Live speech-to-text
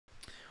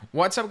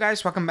What's up,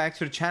 guys? Welcome back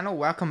to the channel.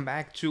 Welcome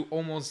back to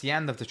almost the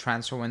end of the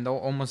transfer window,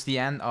 almost the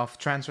end of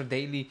transfer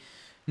daily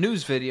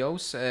news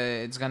videos.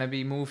 It's gonna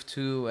be moved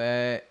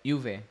to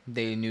Juve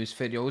daily news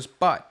videos,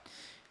 but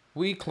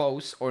we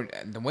close, or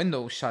the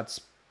window shuts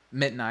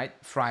midnight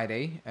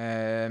Friday,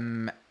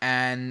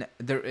 and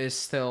there is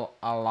still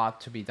a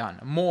lot to be done,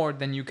 more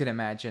than you could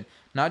imagine.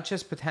 Not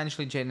just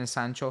potentially Jadon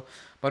Sancho,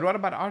 but what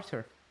about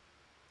Arthur?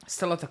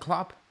 Still at the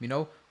club, you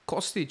know.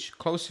 Kostic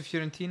close to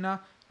Fiorentina,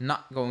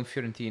 not going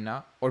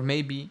Fiorentina, or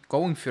maybe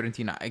going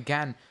Fiorentina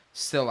again,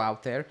 still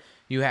out there.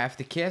 You have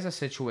the Chiesa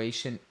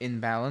situation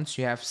in balance.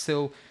 You have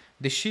still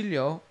the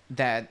Chilio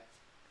that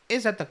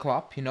is at the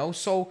club, you know.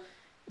 So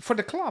for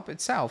the club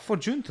itself, for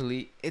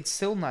Giuntoli, it's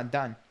still not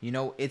done. You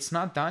know, it's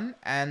not done,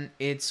 and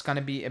it's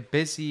gonna be a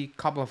busy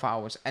couple of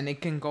hours, and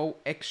it can go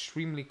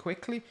extremely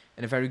quickly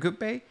in a very good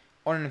way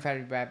or in a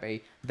very bad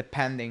way,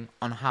 depending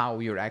on how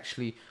you're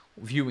actually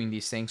viewing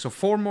these things. So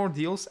 4 more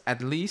deals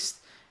at least,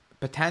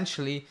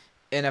 potentially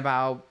in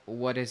about,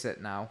 what is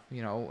it now,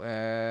 you know,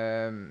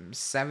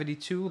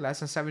 72, less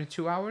than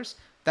 72 hours.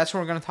 That's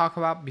what we're going to talk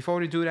about. Before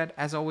we do that,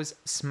 as always,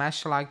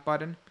 smash the like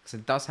button, because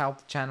it does help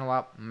the channel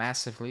out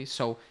massively.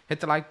 So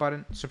hit the like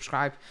button,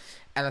 subscribe,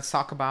 and let's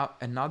talk about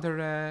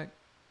another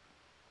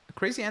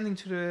crazy ending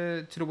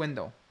to the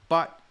window,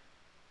 but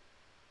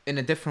in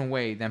a different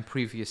way than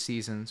previous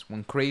seasons,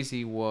 when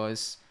crazy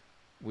was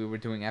we were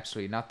doing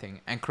absolutely nothing,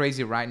 and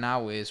crazy right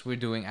now is we're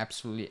doing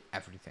absolutely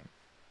everything.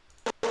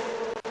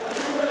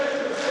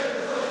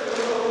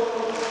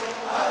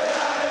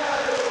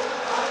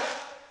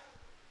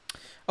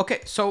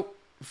 Okay, so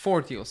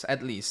 4 deals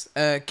at least.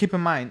 Keep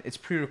in mind, it's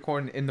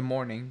pre-recorded in the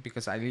morning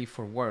because I leave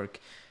for work.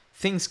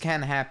 Things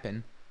can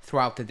happen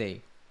throughout the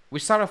day. We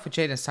start off with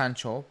Jadon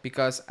Sancho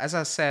because, as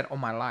I said on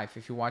my live,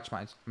 if you watch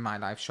my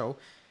live show,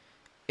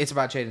 it's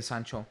about Jadon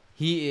Sancho.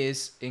 He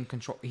is in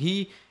control.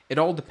 It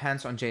all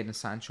depends on Jadon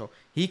Sancho.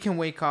 He can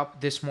wake up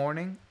this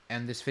morning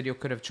and this video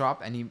could have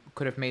dropped and he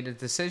could have made a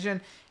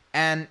decision,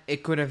 and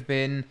it could have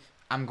been,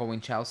 I'm going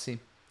Chelsea.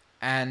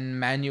 And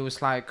Man U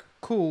is like,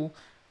 cool,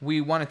 we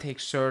want to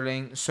take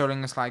Sterling.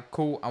 Sterling is like,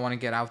 cool, I want to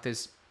get out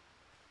this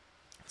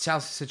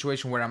Chelsea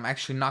situation where I'm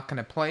actually not going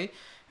to play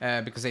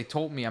because they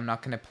told me I'm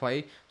not going to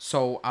play.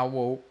 So I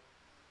will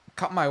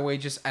cut my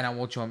wages and I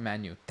will join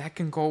Man U. That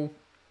can go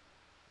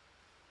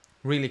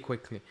really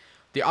quickly.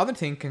 The other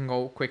thing can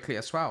go quickly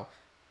as well,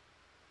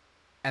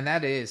 and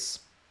that is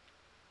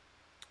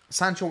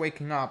Sancho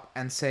waking up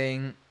and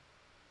saying,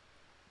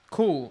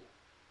 cool,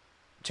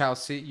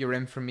 Chelsea, you're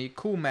in for me.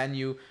 Cool, Man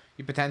U,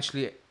 you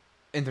potentially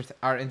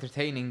are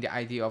entertaining the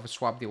idea of a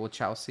swap deal with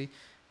Chelsea,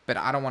 but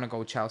I don't want to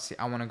go Chelsea.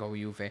 I want to go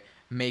Juve.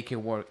 Make it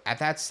work. At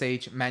that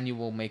stage, Man U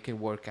will make it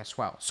work as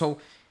well. So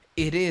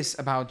it is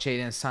about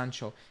Jadon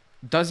Sancho.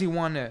 Does he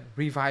want to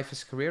revive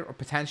his career, or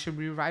potentially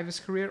revive his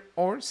career,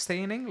 or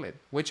stay in England?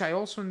 Which I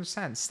also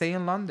understand. Stay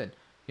in London,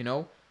 you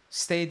know,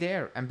 stay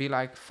there and be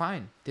like,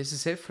 fine, this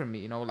is it for me.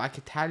 You know, like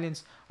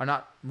Italians are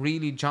not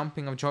really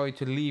jumping of joy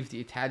to leave the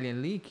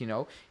Italian league, you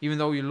know, even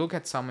though you look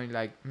at someone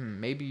like,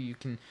 maybe you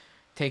can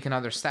take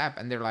another step,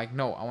 and they're like,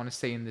 no, I want to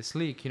stay in this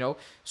league, you know.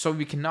 So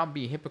we cannot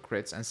be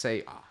hypocrites and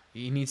say,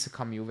 he needs to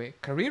come Juve.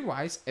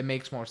 Career-wise, it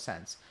makes more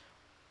sense.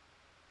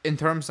 In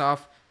terms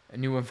of a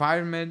new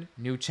environment,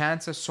 new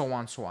chances, so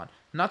on, so on.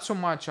 Not so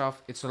much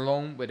of it's a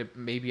loan with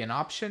maybe an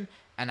option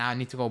and I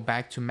need to go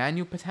back to Man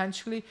U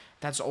potentially.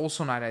 That's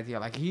also not ideal.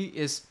 Like, he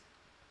is,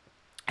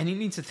 and he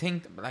needs to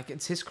think, like,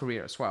 it's his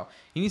career as well.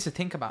 He needs to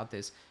think about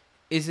this.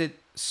 Is it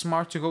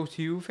smart to go to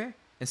Juve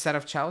instead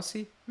of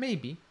Chelsea?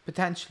 Maybe,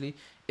 potentially.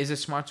 Is it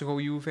smart to go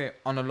Juve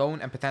on a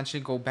loan and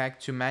potentially go back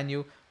to Man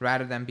U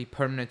rather than be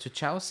permanent to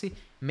Chelsea?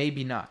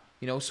 Maybe not.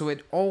 You know, so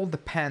it all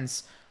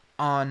depends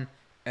on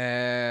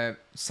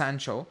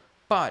Sancho,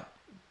 but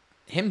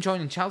him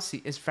joining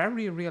Chelsea is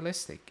very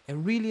realistic. It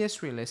really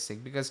is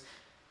realistic because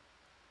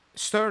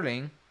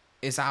Sterling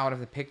is out of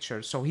the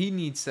picture, so he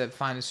needs to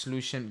find a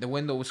solution. The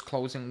window is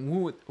closing.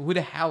 Who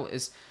the hell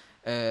is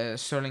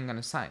Sterling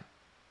gonna sign?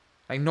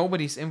 Like,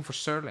 nobody's in for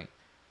Sterling.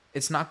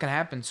 It's not gonna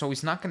happen. So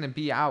he's not gonna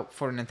be out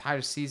for an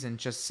entire season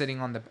just sitting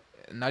on the,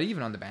 not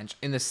even on the bench,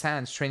 in the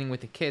stands training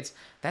with the kids.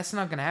 That's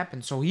not gonna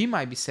happen. So he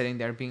might be sitting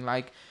there being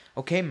like,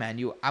 okay, Man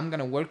U, I'm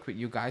gonna work with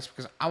you guys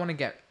because I want to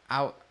get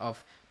out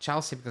of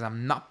Chelsea because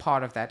I'm not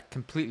part of that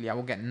completely. I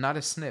will get not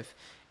a sniff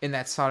in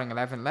that starting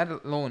 11, let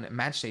alone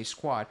matchday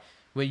squad.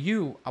 With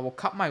you, I will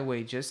cut my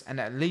wages and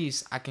at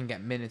least I can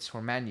get minutes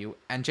for Man U.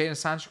 And Jadon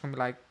Sancho can be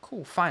like,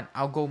 cool, fine,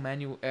 I'll go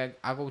Man U,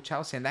 I'll go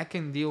Chelsea, and that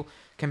deal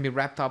can be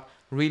wrapped up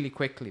really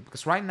quickly.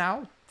 Because right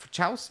now for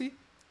Chelsea,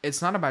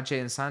 it's not about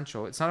Jadon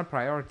Sancho. It's not a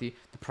priority.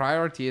 The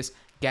priority is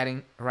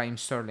getting Raheem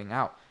Sterling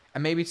out.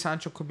 And maybe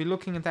Sancho could be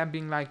looking at that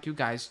being like, you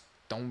guys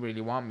don't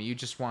really want me. You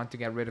just want to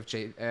get rid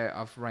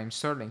of Raheem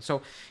Sterling.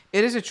 So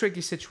it is a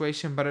tricky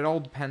situation, but it all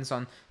depends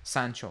on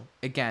Sancho.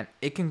 Again,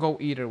 it can go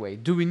either way.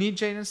 Do we need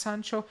Jadon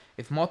Sancho?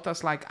 If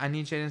Motta's like, I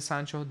need Jadon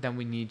Sancho, then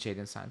we need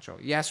Jadon Sancho.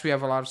 Yes, we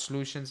have a lot of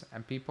solutions,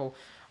 and people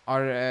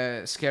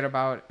are scared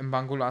about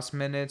Mbangula's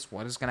minutes.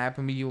 What is going to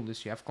happen with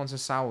Julius? You have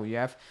Conceição. You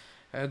have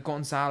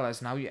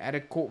Gonzalez. Now you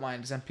added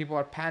Koopmeiners, and people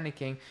are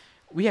panicking.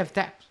 We have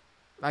depth.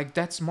 Like,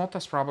 that's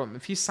Motta's problem.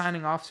 If he's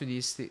signing off to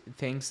these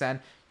things, then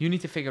you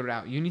need to figure it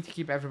out. You need to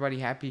keep everybody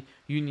happy.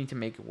 You need to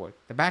make it work.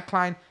 The back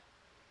line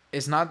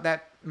is not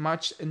that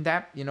much in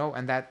depth, you know,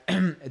 and that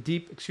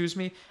deep, excuse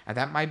me, and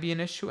that might be an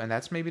issue, and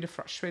that's maybe the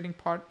frustrating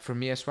part for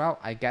me as well.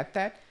 I get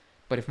that.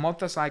 But if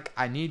Motta's like,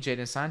 I need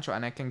Jadon Sancho,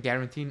 and I can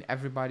guarantee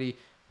everybody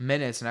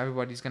minutes and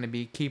everybody's going to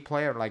be a key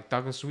player like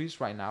Douglas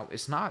Luiz right now,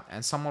 it's not.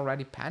 And some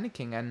already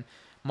panicking, and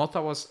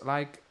Motta was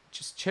like,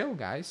 just chill,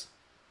 guys.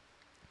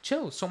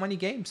 Chill. So many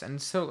games, and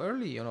it's still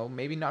early, you know,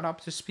 maybe not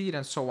up to speed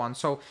and so on.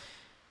 So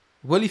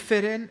will he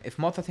fit in? If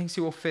Motta thinks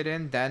he will fit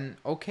in, then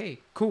okay,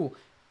 cool.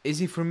 Is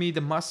he for me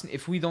the must?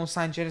 If we don't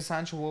sign Jadon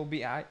Sancho,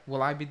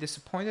 will I be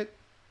disappointed?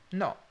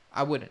 No,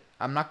 I wouldn't.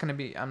 I'm not gonna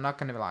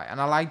lie. And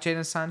I like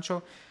Jadon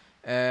Sancho,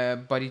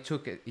 but he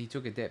took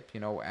a dip, you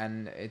know,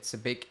 and it's a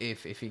big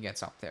if he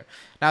gets up there.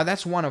 Now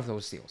that's one of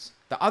those deals.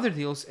 The other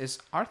deals is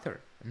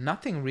Arthur.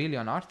 Nothing really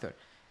on Arthur.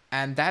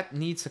 And that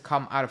needs to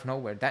come out of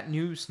nowhere. That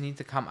news needs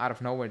to come out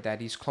of nowhere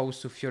that he's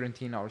close to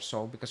Fiorentina or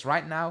so. Because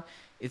right now,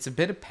 it's a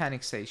bit of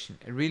panic station.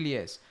 It really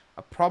is.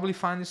 I'll probably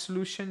find a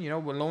solution. You know,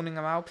 we're loaning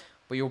him out.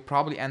 But you'll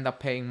probably end up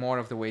paying more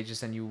of the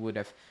wages than you would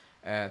have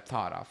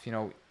thought of. You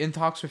know, in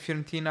talks with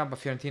Fiorentina. But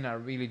Fiorentina are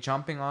really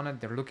jumping on it.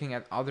 They're looking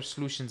at other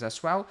solutions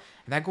as well.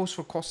 And that goes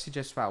for Kostic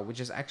as well. Which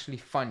is actually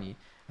funny.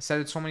 I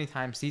said it so many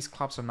times, these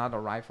clubs are not our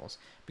rivals.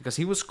 Because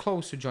he was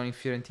close to joining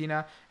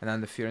Fiorentina, and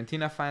then the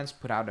Fiorentina fans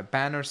put out a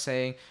banner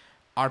saying,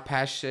 our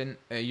passion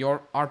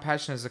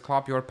is the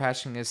club, your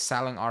passion is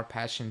selling our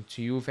passion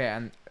to Juve.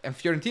 And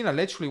Fiorentina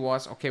literally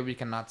was, okay, we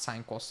cannot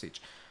sign Kostic.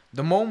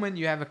 The moment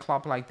you have a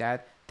club like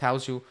that,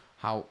 tells you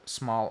how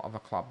small of a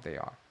club they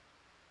are.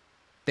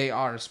 They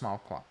are a small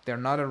club. They're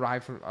not a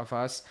rival of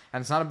us.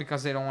 And it's not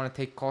because they don't want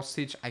to take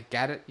Kostic. I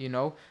get it, you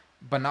know,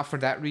 but not for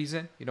that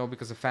reason, you know,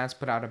 because the fans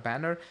put out a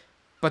banner.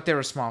 But they're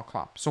a small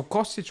club. So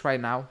Kostic right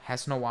now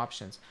has no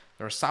options.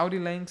 There are Saudi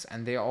links,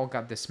 and they all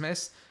got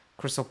dismissed.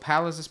 Crystal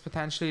Palace is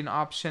potentially an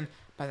option.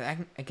 But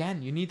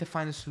again, you need to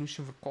find a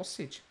solution for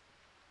Kostic.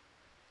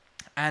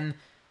 And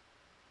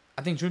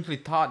I think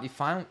Giuntoli thought he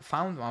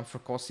found one for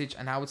Kostic.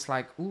 And now it's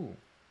like, ooh,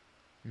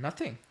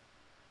 nothing.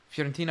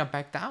 Fiorentina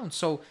back down.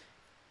 So,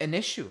 an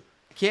issue.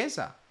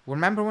 Chiesa.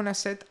 Remember when I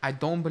said I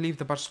don't believe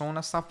the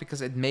Barcelona stuff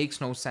because it makes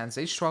no sense.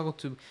 They struggled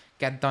to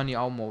get Dani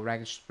Olmo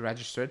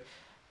registered.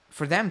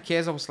 For them,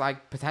 Chiesa was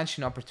like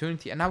potentially an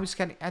opportunity, and now he's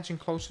edging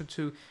closer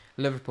to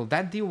Liverpool.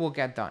 That deal will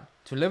get done.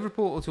 To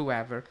Liverpool or to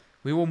whoever,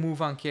 we will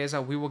move on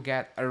Chiesa. We will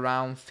get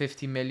around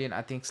 50 million,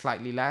 I think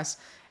slightly less,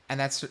 and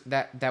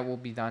that will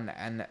be done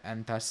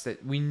and dusted.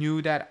 We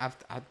knew that.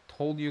 I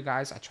told you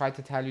guys, I tried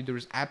to tell you there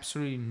is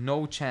absolutely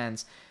no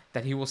chance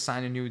that he will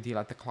sign a new deal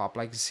at the club.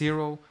 Like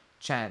zero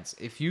chance.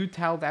 If you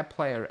tell that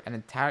player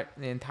and the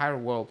entire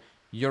world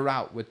you're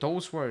out with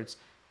those words,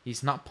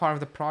 he's not part of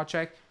the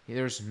project,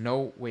 there's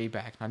no way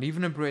back. Not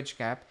even a bridge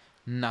gap,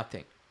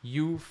 nothing.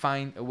 You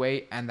find a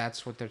way, and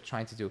that's what they're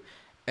trying to do.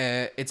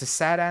 It's a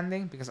sad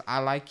ending because I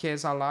like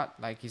Chiesa a lot.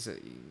 Like he's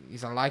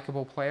a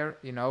likable player,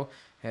 you know.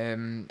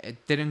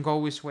 It didn't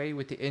go his way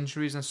with the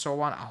injuries and so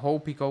on. I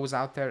hope he goes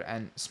out there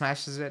and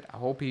smashes it. I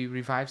hope he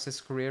revives his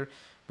career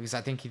because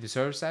I think he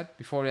deserves that.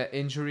 Before that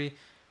injury,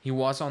 he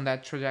was on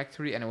that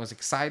trajectory and it was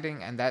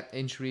exciting, and that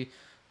injury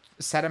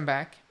set him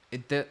back.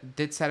 It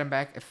did set him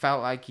back. It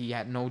felt like he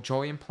had no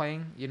joy in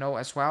playing, you know,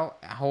 as well.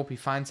 I hope he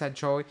finds that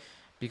joy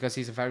because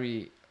he's a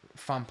very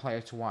fun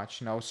player to watch,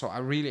 you know. So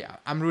I'm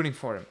rooting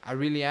for him. I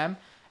really am.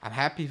 I'm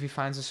happy if he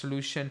finds a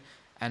solution,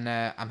 and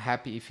I'm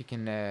happy if he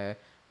can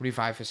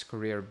revive his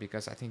career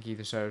because I think he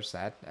deserves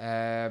that.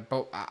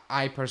 But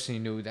I personally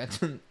knew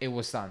that it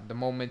was done. The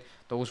moment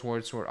those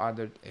words were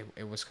uttered,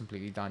 it was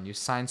completely done. You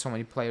signed so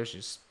many players,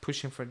 just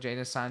pushing for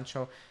Jadon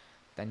Sancho,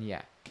 then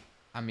yeah.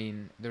 I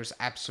mean, there's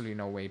absolutely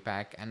no way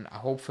back, and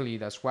hopefully he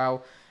does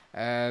well.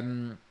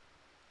 But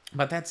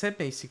that's it,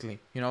 basically,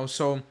 you know.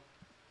 So,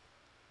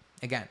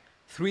 again,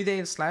 3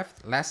 days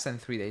left, less than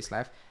 3 days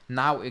left.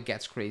 Now it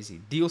gets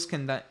crazy. Deals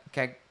can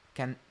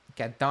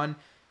get done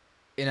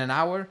in an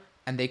hour,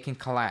 and they can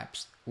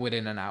collapse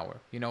within an hour.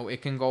 You know,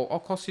 it can go, oh,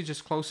 Kostic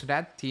just close to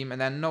that team, and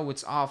then no,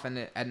 it's off,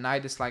 and at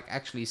night it's like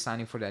actually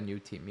signing for that new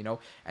team, you know.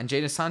 And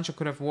Jadon Sancho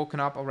could have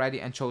woken up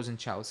already and chosen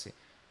Chelsea.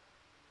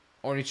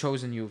 Or he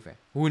chose in Juve.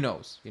 Who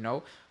knows, you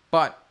know?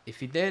 But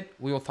if he did,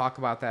 we will talk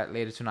about that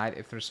later tonight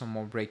if there's some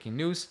more breaking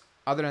news.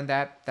 Other than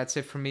that, that's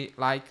it for me.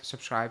 Like,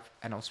 subscribe,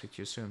 and I'll speak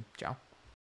to you soon. Ciao.